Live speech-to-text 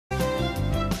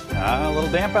A little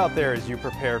damp out there as you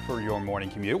prepare for your morning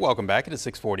commute. Welcome back. It is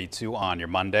 6:42 on your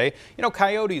Monday. You know,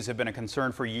 coyotes have been a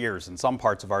concern for years in some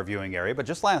parts of our viewing area, but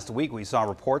just last week we saw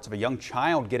reports of a young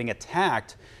child getting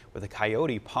attacked with a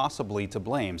coyote possibly to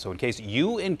blame. So in case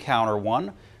you encounter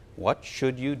one, what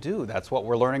should you do? That's what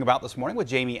we're learning about this morning with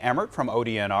Jamie Emmert from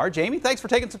ODNR. Jamie, thanks for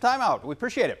taking some time out. We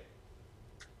appreciate it.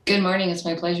 Good morning. It's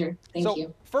my pleasure. Thank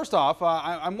you. First off,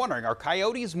 I'm wondering, are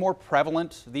coyotes more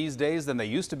prevalent these days than they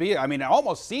used to be? I mean, it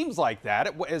almost seems like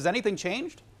that. Has anything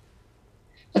changed?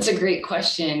 That's a great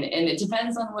question, and it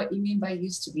depends on what you mean by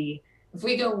used to be. If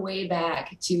we go way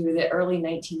back to the early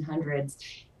 1900s,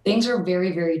 things were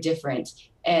very, very different,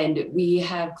 and we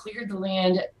have cleared the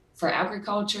land for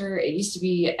agriculture. It used to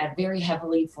be a very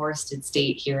heavily forested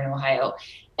state here in Ohio,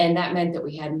 and that meant that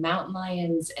we had mountain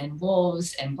lions and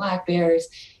wolves and black bears.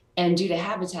 And due to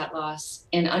habitat loss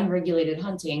and unregulated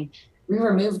hunting, we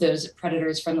removed those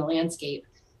predators from the landscape.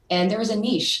 And there was a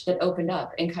niche that opened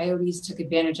up, and coyotes took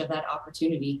advantage of that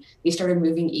opportunity. They started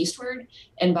moving eastward,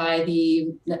 and by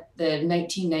the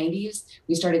 1990s,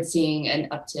 we started seeing an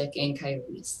uptick in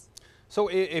coyotes. So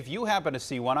if you happen to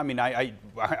see one, I mean, I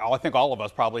think all of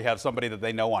us probably have somebody that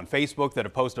they know on Facebook that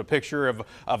have posted a picture of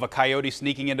a coyote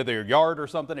sneaking into their yard or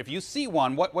something. If you see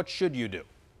one, what should you do?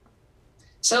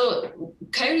 So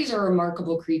coyotes are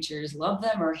remarkable creatures. Love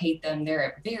them or hate them,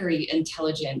 they're very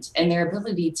intelligent, and their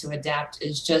ability to adapt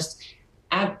is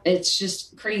it's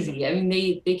just crazy. I mean,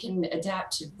 they can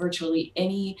adapt to virtually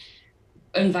any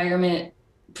environment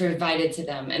provided to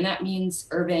them, and that means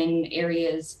urban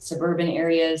areas, suburban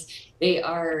areas. They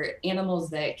are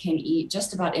animals that can eat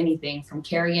just about anything from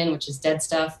carrion, which is dead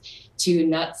stuff, to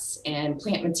nuts and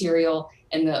plant material,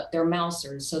 and they're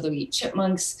mousers, so they'll eat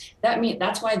chipmunks.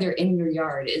 That's why they're in your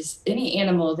yard. Is any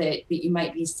animal that you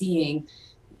might be seeing,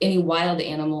 any wild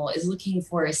animal is looking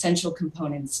for essential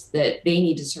components that they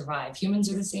need to survive.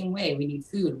 Humans are the same way. We need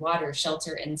food, water,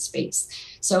 shelter, and space.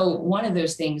 So one of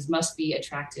those things must be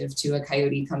attractive to a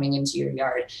coyote coming into your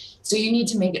yard. So you need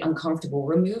to make it uncomfortable.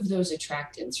 Remove those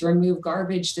attractants. Remove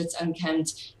garbage that's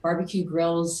unkempt. Barbecue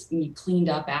grills need cleaned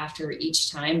up after each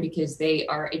time because they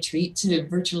are a treat to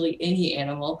virtually any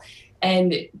animal.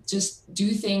 And just do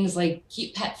things like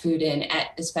keep pet food in,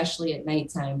 especially at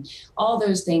nighttime. All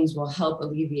those things will help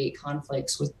alleviate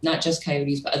conflicts with not just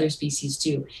coyotes, but other species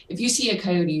too. If you see a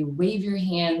coyote, wave your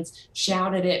hands,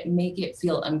 shout at it, make it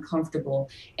feel uncomfortable,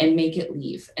 and make it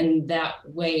leave. And that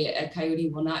way, a coyote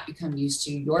will not become used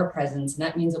to your presence, and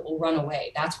that means it will run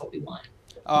away. That's what we want.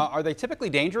 Are they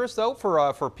typically dangerous though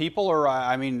for people, or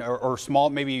I mean, or small?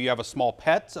 Maybe you have a small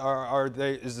pet.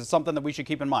 Is it something that we should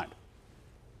keep in mind?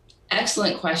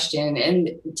 Excellent question,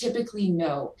 and typically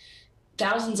no.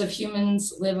 Thousands of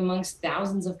humans live amongst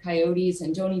thousands of coyotes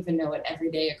and don't even know it every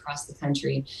day across the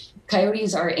country.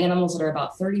 Coyotes are animals that are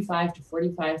about 35 to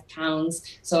 45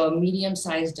 pounds, so a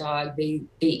medium-sized dog. They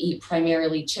eat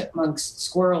primarily chipmunks,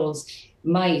 squirrels,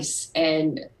 mice,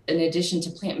 and in addition to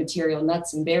plant material,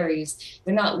 nuts and berries.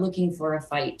 They're not looking for a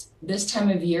fight. This time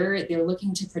of year, they're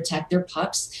looking to protect their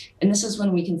pups, and this is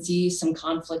when we can see some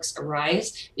conflicts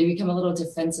arise. They become a little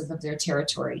defensive of their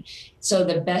territory. So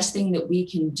the best thing that we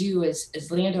can do as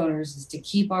landowners is to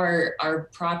keep our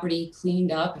property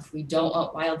cleaned up. If we don't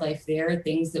want wildlife there,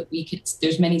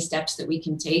 there's many steps that we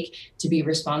can take to be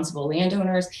responsible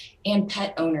landowners and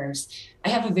pet owners. I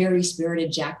have a very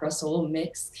spirited Jack Russell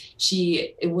mix.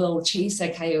 She will chase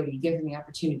a coyote, given the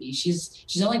opportunity.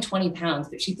 She's only 20 pounds,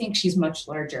 but she thinks she's much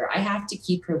larger. I have to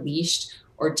keep her leashed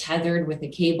or tethered with a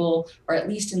cable, or at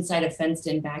least inside a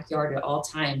fenced-in backyard at all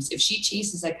times. If she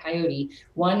chases a coyote,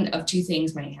 one of two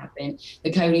things might happen.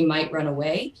 The coyote might run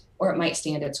away, or it might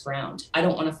stand its ground. I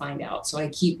don't want to find out, so I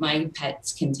keep my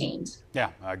pets contained.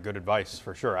 Yeah, good advice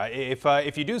for sure.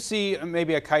 If you do see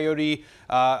maybe a coyote,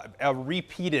 a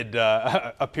repeated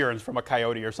appearance from a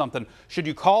coyote or something, should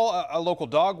you call a local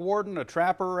dog warden, a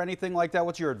trapper, or anything like that?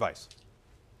 What's your advice?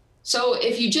 So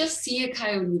if you just see a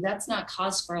coyote, that's not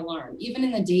cause for alarm. Even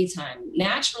in the daytime,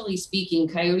 naturally speaking,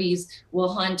 coyotes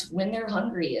will hunt when they're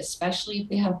hungry, especially if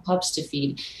they have pups to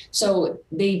feed. So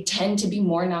they tend to be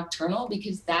more nocturnal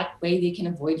because that way they can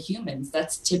avoid humans.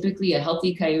 That's typically a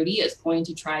healthy coyote is going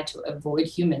to try to avoid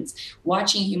humans.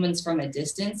 Watching humans from a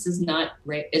distance is not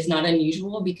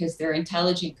unusual because they're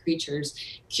intelligent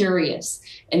creatures, curious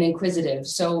and inquisitive.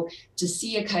 So to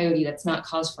see a coyote, that's not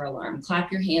cause for alarm.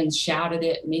 Clap your hands, shout at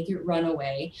it, make it run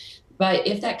away. But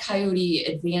if that coyote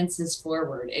advances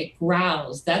forward, it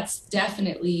growls, that's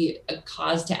definitely a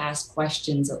cause to ask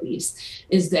questions at least.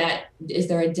 Is there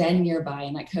a den nearby?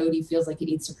 And that coyote feels like it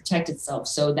needs to protect itself.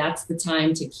 So that's the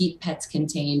time to keep pets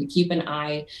contained, keep an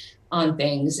eye on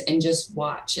things and just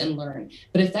watch and learn.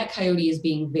 But if that coyote is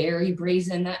being very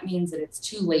brazen, that means that it's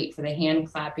too late for the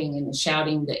hand clapping and the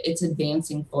shouting that it's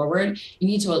advancing forward. You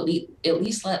need to at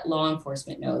least let law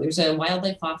enforcement know. There's a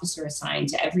wildlife officer assigned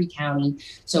to every county.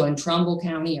 So in Trumbull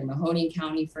County or Mahoning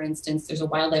County, for instance, there's a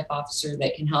wildlife officer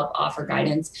that can help offer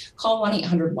guidance. Call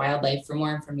 1-800-WILDLIFE for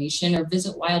more information, or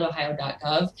visit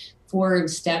wildohio.gov for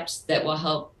steps that will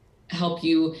help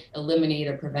you eliminate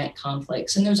or prevent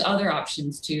conflicts. And there's other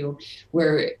options too,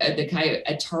 where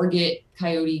a target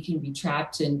coyote can be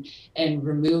trapped and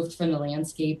removed from the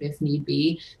landscape if need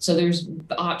be. So there's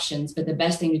options, but the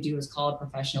best thing to do is call a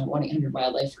professional,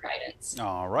 1-800-WILDLIFE for guidance.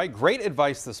 All right, great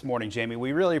advice this morning, Jamie.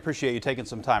 We really appreciate you taking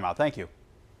some time out. Thank you.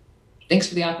 Thanks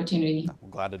for the opportunity. I'm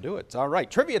glad to do it. All right,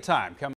 trivia time.